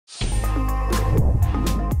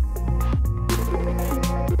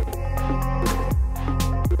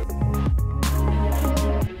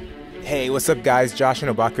Hey, what's up guys? Josh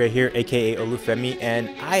Enobakhare here, aka Olufemii, and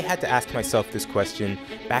I had to ask myself this question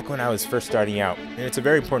back when I was first starting out, and it's a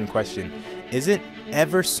very important question. Is it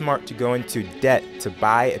ever smart to go into debt to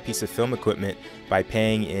buy a piece of film equipment by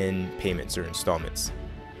paying in payments or installments?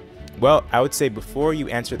 Well, I would say before you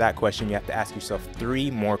answer that question, you have to ask yourself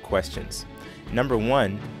 3 more questions. Number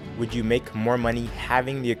 1, would you make more money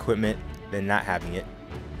having the equipment than not having it?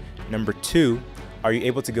 Number 2, are you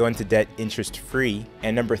able to go into debt interest-free?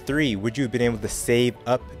 And number 3, would you have been able to save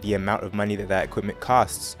up the amount of money that that equipment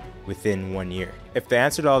costs within 1 year? If the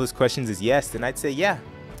answer to all those questions is yes, then I'd say yeah,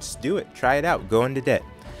 just do it, try it out, go into debt.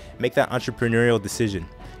 Make that entrepreneurial decision.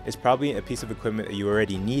 It's probably a piece of equipment that you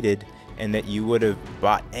already needed and that you would have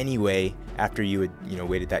bought anyway after you had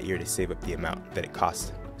waited that year to save up the amount that it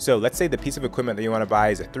cost. So let's say the piece of equipment that you want to buy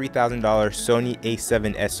is a $3,000 Sony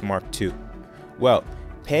a7S Mark II. Well,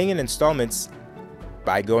 paying in installments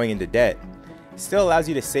by going into debt still allows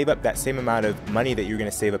you to save up that same amount of money that you're going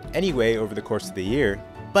to save up anyway over the course of the year,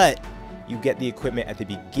 but you get the equipment at the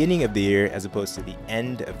beginning of the year as opposed to the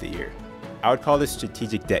end of the year. I would call this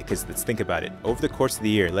strategic debt because let's think about it. Over the course of the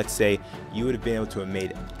year, let's say you would have been able to have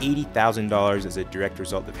made $80,000 as a direct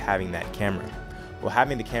result of having that camera. Well,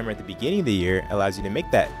 having the camera at the beginning of the year allows you to make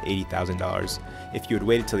that $80,000. If you had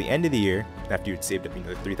waited till the end of the year, after you had saved up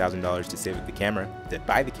the $3,000 to save up the camera, to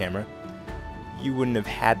buy the camera, you wouldn't have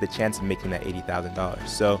had the chance of making that $80,000.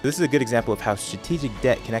 So this is a good example of how strategic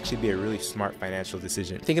debt can actually be a really smart financial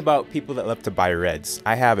decision. Think about people that love to buy Reds.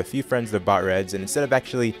 I have a few friends that bought Reds, and instead of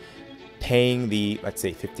actually paying the, let's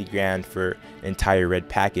say 50 grand for an entire Red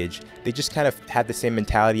package, they just kind of had the same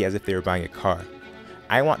mentality as if they were buying a car.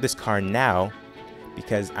 I want this car now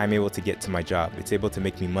because I'm able to get to my job. It's able to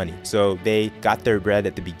make me money. So they got their Red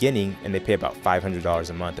at the beginning and they pay about $500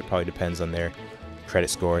 a month. It probably depends on their credit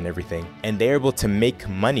score and everything, and they're able to make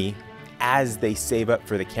money as they save up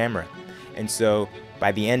for the camera. And so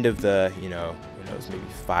by the end of the maybe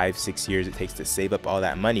 5-6 years it takes to save up all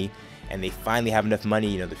that money, and they finally have enough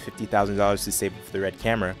money, the $50,000 to save up for the Red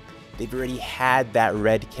camera, they've already had that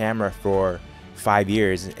Red camera for 5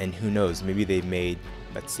 years, and who knows, maybe they've made,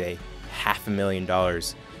 let's say,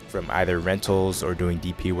 $500,000 from either rentals or doing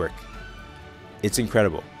DP work. It's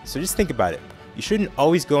incredible. So just think about it. You shouldn't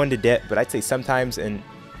always go into debt, but I'd say sometimes, and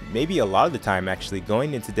maybe a lot of the time actually,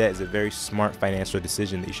 going into debt is a very smart financial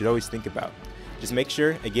decision that you should always think about. Just make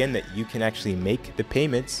sure, again, that you can actually make the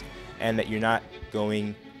payments and that you're not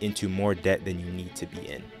going into more debt than you need to be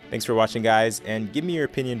in. Thanks for watching, guys, and give me your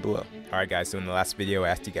opinion below. Alright guys, so in the last video I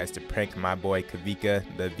asked you guys to prank my boy Kavika,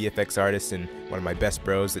 the VFX artist and one of my best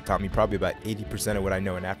bros that taught me probably about 80% of what I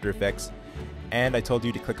know in After Effects. And I told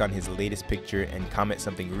you to click on his latest picture and comment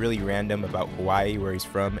something really random about Hawaii, where he's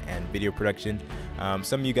from, and video production.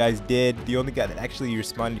 Some of you guys did. The only guy that actually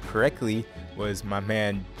responded correctly was my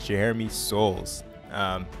man Jeremy Souls.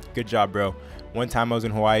 Good job, bro. One time I was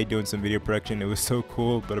in Hawaii doing some video production. It was so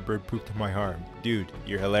cool, but a bird pooped on my arm. Dude,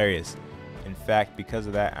 you're hilarious. In fact, because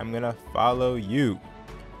of that, I'm gonna follow you.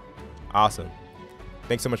 Awesome.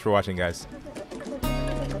 Thanks so much for watching, guys.